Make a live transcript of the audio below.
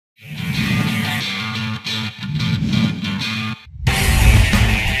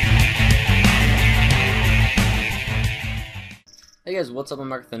Hey guys, what's up? I'm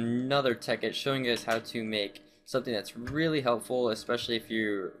Mark with another tech it showing you guys how to make something that's really helpful, especially if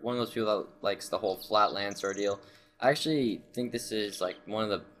you're one of those people that likes the whole flatlands ordeal. I actually think this is like one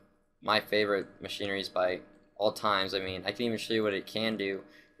of my favorite machineries by all times. I mean, I can even show you what it can do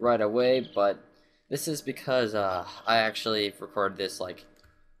right away, but this is because I actually recorded this like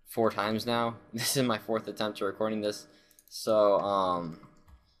 4 times now. This is my 4th attempt to recording this, so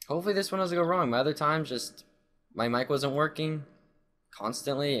hopefully this one doesn't go wrong. My other times, just my mic wasn't working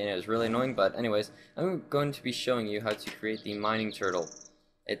constantly and it was really annoying. But anyways, I'm going to be showing you how to create the mining turtle.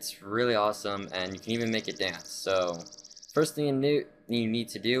 It's really awesome and you can even make it dance. So first thing you need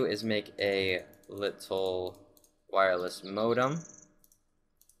to do is make a little wireless modem,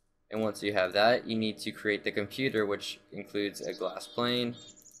 and once you have that, you need to create the computer, which includes a glass plane.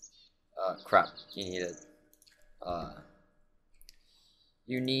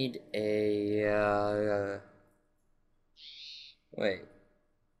 You need a wait.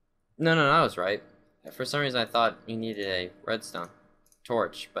 No, I was right. For some reason I thought you needed a redstone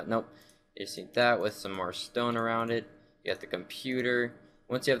torch, but nope. You just need that with some more stone around it. You have the computer.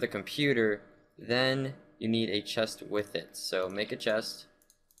 Once you have the computer, then you need a chest with it. So make a chest.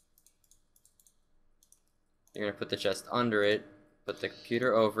 You're going to put the chest under it, put the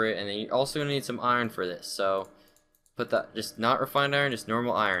computer over it, and then you're also going to need some iron for this. So put that, just not refined iron, just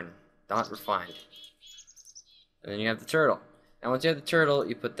normal iron, not refined. And then you have the turtle. And once you have the turtle,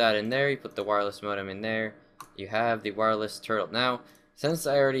 you put that in there, you put the wireless modem in there, you have the wireless turtle. Now, since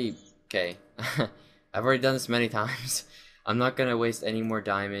I've already done this many times, I'm not going to waste any more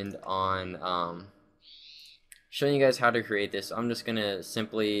diamond on showing you guys how to create this. I'm just going to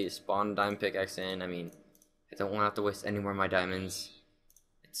simply spawn a diamond pickaxe in. I mean, I don't want to have to waste any more of my diamonds.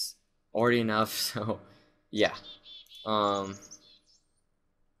 It's already enough, so yeah. Not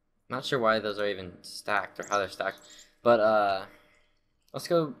sure why those are even stacked or how they're stacked. But let's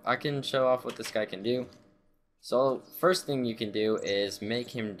go. I can show off what this guy can do. So first thing you can do is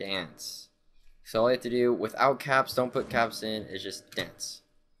make him dance. So all you have to do, without caps, don't put caps in, is just dance.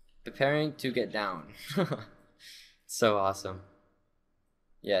 Preparing to get down. So awesome.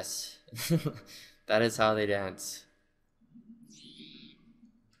 Yes. That is how they dance.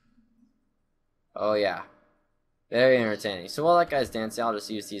 Oh yeah. Very entertaining. So while that guy's dancing, I'll just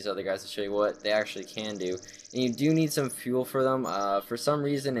use these other guys to show you what they actually can do. And you do need some fuel for them. For some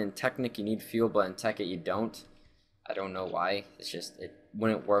reason in Technic you need fuel, but in Tekkit you don't. I don't know why. It's just, it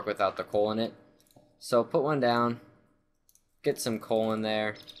wouldn't work without the coal in it. So put one down. Get some coal in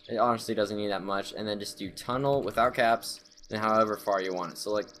there. It honestly doesn't need that much. And then just do tunnel without caps, and however far you want it.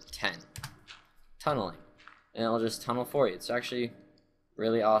 So like 10. Tunneling. And it'll just tunnel for you. It's actually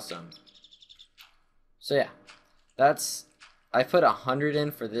really awesome. So yeah. I put 100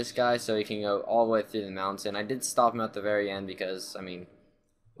 in for this guy so he can go all the way through the mountain. I did stop him at the very end because, I mean,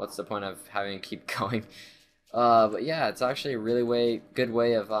 what's the point of having him keep going? But yeah, it's actually a really good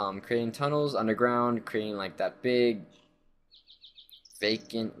way of creating tunnels underground, creating like that big,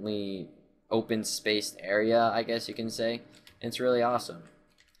 vacantly open spaced area, I guess you can say. And it's really awesome.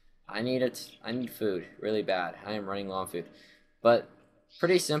 I need food really bad. I am running low on food. But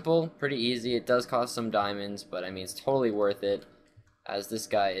pretty simple, pretty easy. It does cost some diamonds, but I mean it's totally worth it, as this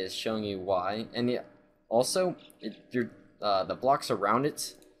guy is showing you why. And also, the blocks around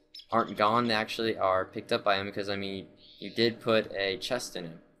it aren't gone. They actually are picked up by him because, I mean, you did put a chest in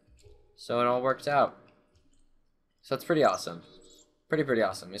him, so it all worked out. So it's pretty awesome, pretty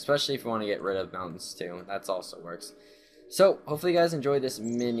awesome. Especially if you want to get rid of mountains too. That's also works. So hopefully you guys enjoyed this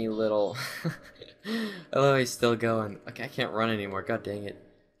mini little. I love how he's still going. Okay, I can't run anymore. God dang it.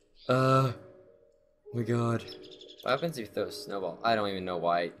 Oh my god. What happens if you throw a snowball? I don't even know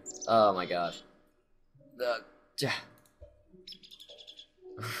why. Oh my god.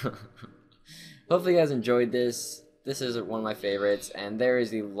 Hopefully you guys enjoyed this. This is one of my favorites. And there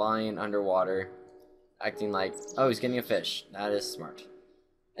is the lion underwater, acting like, oh, he's getting a fish. That is smart.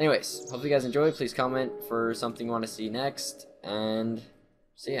 Anyways, hopefully you guys enjoyed. Please comment for something you want to see next. And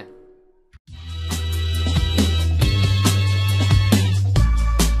see ya.